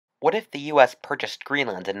What if the US purchased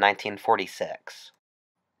Greenland in 1946?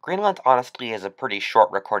 Greenland honestly has a pretty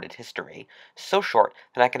short recorded history, so short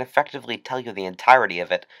that I can effectively tell you the entirety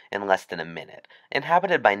of it in less than a minute.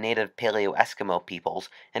 Inhabited by native Paleo-Eskimo peoples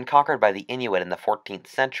and conquered by the Inuit in the 14th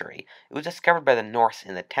century, it was discovered by the Norse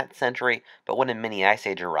in the 10th century, but when a mini ice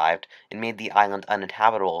age arrived and made the island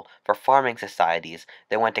uninhabitable for farming societies,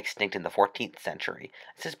 they went extinct in the 14th century.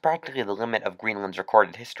 This is practically the limit of Greenland's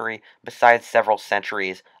recorded history, besides several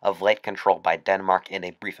centuries of light control by Denmark and a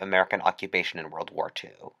brief American occupation in World War II.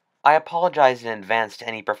 I apologize in advance to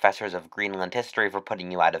any professors of Greenland history for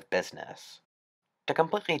putting you out of business. To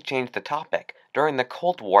completely change the topic, during the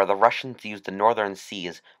Cold War the Russians used the northern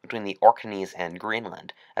seas between the Orkneys and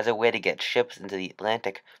Greenland as a way to get ships into the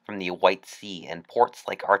Atlantic from the White Sea and ports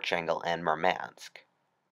like Archangel and Murmansk.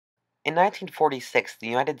 In 1946, the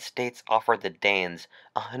United States offered the Danes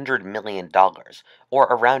 $100 million, or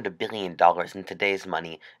around $1 billion in today's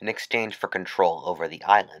money, in exchange for control over the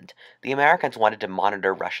island. The Americans wanted to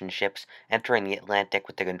monitor Russian ships entering the Atlantic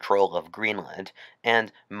with the control of Greenland,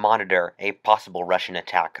 and monitor a possible Russian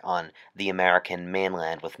attack on the American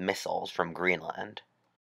mainland with missiles from Greenland.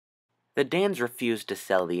 The Danes refused to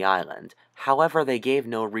sell the island. However, they gave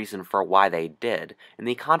no reason for why they did, and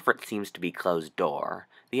the conference seems to be closed door.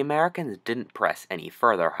 The Americans didn't press any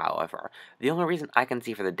further, however. The only reason I can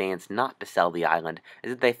see for the Danes not to sell the island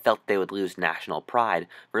is that they felt they would lose national pride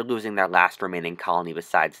for losing their last remaining colony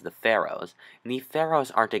besides the Faroes, and the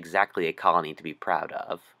Faroes aren't exactly a colony to be proud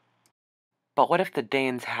of. But what if the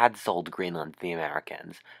Danes had sold Greenland to the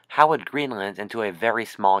Americans? How would Greenland, and to a very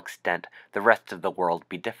small extent the rest of the world,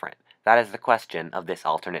 be different? That is the question of this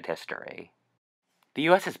alternate history. The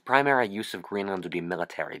U.S.'s primary use of Greenland would be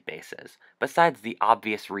military bases. Besides the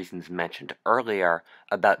obvious reasons mentioned earlier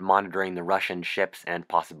about monitoring the Russian ships and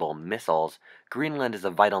possible missiles, Greenland is a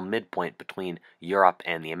vital midpoint between Europe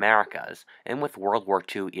and the Americas, and with World War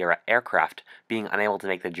II-era aircraft being unable to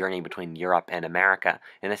make the journey between Europe and America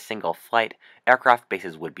in a single flight, aircraft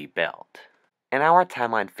bases would be built. In our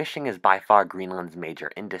timeline, fishing is by far Greenland's major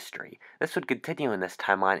industry. This would continue in this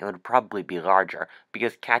timeline and would probably be larger,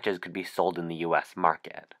 because catches could be sold in the US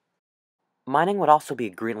market. Mining would also be a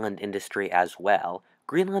Greenland industry as well.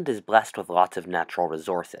 Greenland is blessed with lots of natural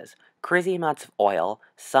resources. Crazy amounts of oil,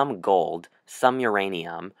 some gold, some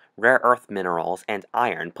uranium, rare earth minerals, and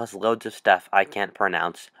iron, plus loads of stuff I can't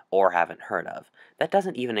pronounce or haven't heard of. That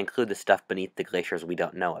doesn't even include the stuff beneath the glaciers we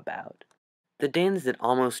don't know about. The Danes did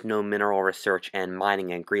almost no mineral research and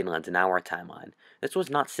mining in Greenland in our timeline. This was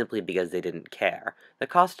not simply because they didn't care. The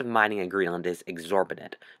cost of mining in Greenland is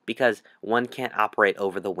exorbitant, because one can't operate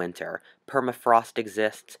over the winter, permafrost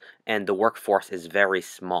exists, and the workforce is very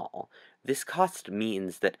small. This cost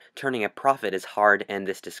means that turning a profit is hard, and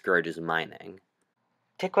this discourages mining.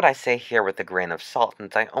 Take what I say here with a grain of salt,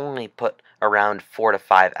 since I only put around 4 to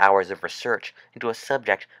 5 hours of research into a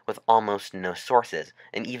subject with almost no sources,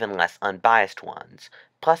 and even less unbiased ones.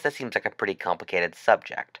 Plus, that seems like a pretty complicated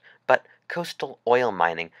subject. But coastal oil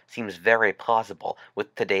mining seems very plausible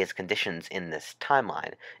with today's conditions in this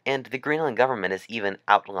timeline, and the Greenland government has even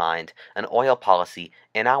outlined an oil policy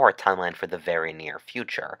in our timeline for the very near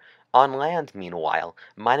future. On land, meanwhile,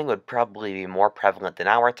 mining would probably be more prevalent than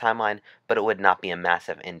our timeline, but it would not be a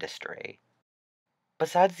massive industry.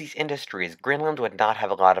 Besides these industries, Greenland would not have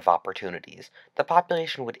a lot of opportunities. The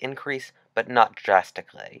population would increase, but not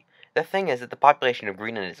drastically. The thing is that the population of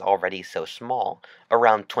Greenland is already so small,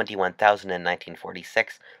 around 21,000 in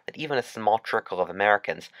 1946, that even a small trickle of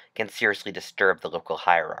Americans can seriously disturb the local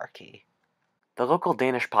hierarchy. The local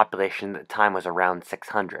Danish population at the time was around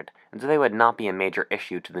 600, and so they would not be a major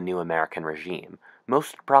issue to the new American regime.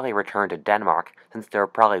 Most would probably return to Denmark, since they were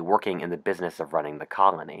probably working in the business of running the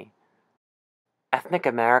colony. Ethnic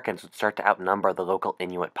Americans would start to outnumber the local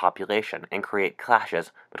Inuit population and create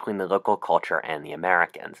clashes between the local culture and the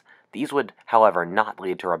Americans. These would, however, not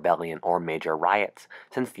lead to rebellion or major riots,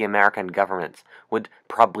 since the American governments would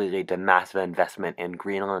probably lead to massive investment in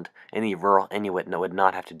Greenland, and the rural Inuit would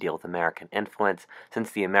not have to deal with American influence,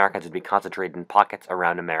 since the Americans would be concentrated in pockets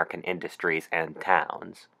around American industries and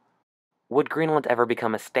towns. Would Greenland ever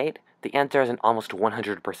become a state? The answer is an almost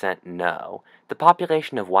 100% no. The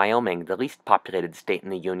population of Wyoming, the least populated state in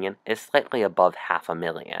the Union, is slightly above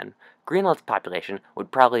 500,000. Greenland's population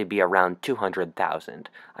would probably be around 200,000.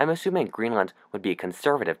 I'm assuming Greenland would be a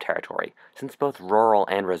conservative territory, since both rural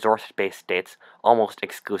and resource-based states almost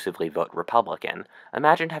exclusively vote Republican.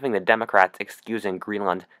 Imagine having the Democrats excusing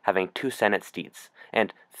Greenland having 2 Senate seats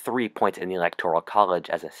and 3 points in the Electoral College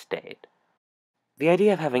as a state. The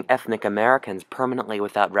idea of having ethnic Americans permanently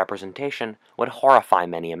without representation would horrify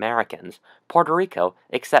many Americans. Puerto Rico,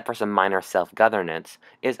 except for some minor self-governance,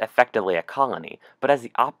 is effectively a colony, but has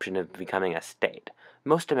the option of becoming a state.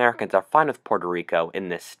 Most Americans are fine with Puerto Rico in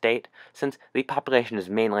this state, since the population is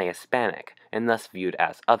mainly Hispanic, and thus viewed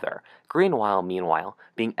as other. Greenland, meanwhile,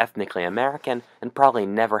 being ethnically American, and probably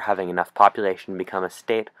never having enough population to become a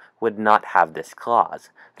state, would not have this clause.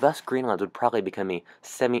 Thus, Greenland would probably become a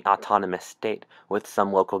semi-autonomous state with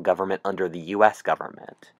some local government under the U.S.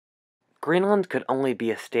 government. Greenland could only be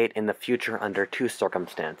a state in the future under two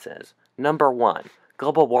circumstances. Number 1.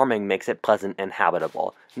 Global warming makes it pleasant and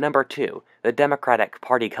habitable. Number 2. The Democratic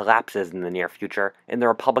Party collapses in the near future, and the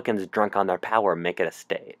Republicans drunk on their power make it a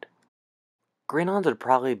state. Greenland would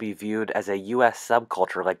probably be viewed as a U.S.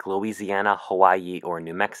 subculture like Louisiana, Hawaii, or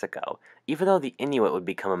New Mexico. Even though the Inuit would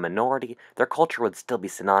become a minority, their culture would still be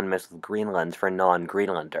synonymous with Greenland for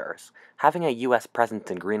non-Greenlanders. Having a U.S. presence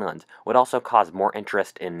in Greenland would also cause more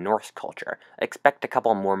interest in Norse culture. Expect a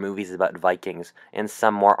couple more movies about Vikings and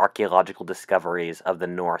some more archaeological discoveries of the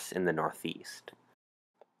Norse in the Northeast.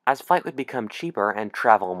 As flight would become cheaper and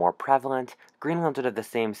travel more prevalent, Greenland would have the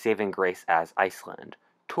same saving grace as Iceland: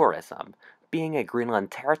 tourism. Being a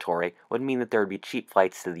Greenland territory would mean that there would be cheap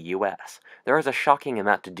flights to the U.S. There is a shocking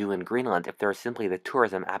amount to do in Greenland if there is simply the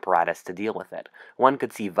tourism apparatus to deal with it. One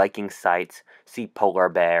could see Viking sites, see polar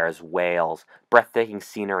bears, whales, breathtaking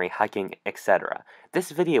scenery, hiking, etc.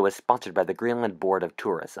 This video is sponsored by the Greenland Board of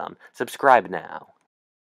Tourism. Subscribe now.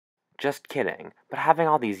 Just kidding, but having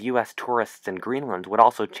all these U.S. tourists in Greenland would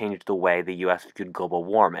also change the way the U.S. viewed global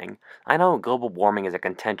warming. I know global warming is a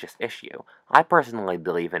contentious issue. I personally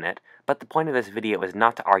believe in it, but the point of this video is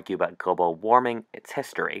not to argue about global warming, its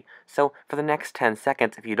history. So, for the next 10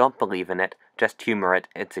 seconds, if you don't believe in it, just humor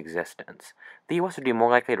its existence. The U.S. would be more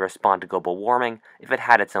likely to respond to global warming if it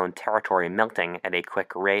had its own territory melting at a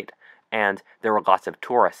quick rate, and there were lots of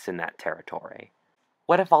tourists in that territory.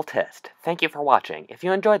 What if Altist? Thank you for watching. If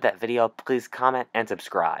you enjoyed that video, please comment and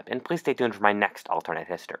subscribe, and please stay tuned for my next alternate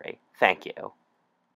history. Thank you.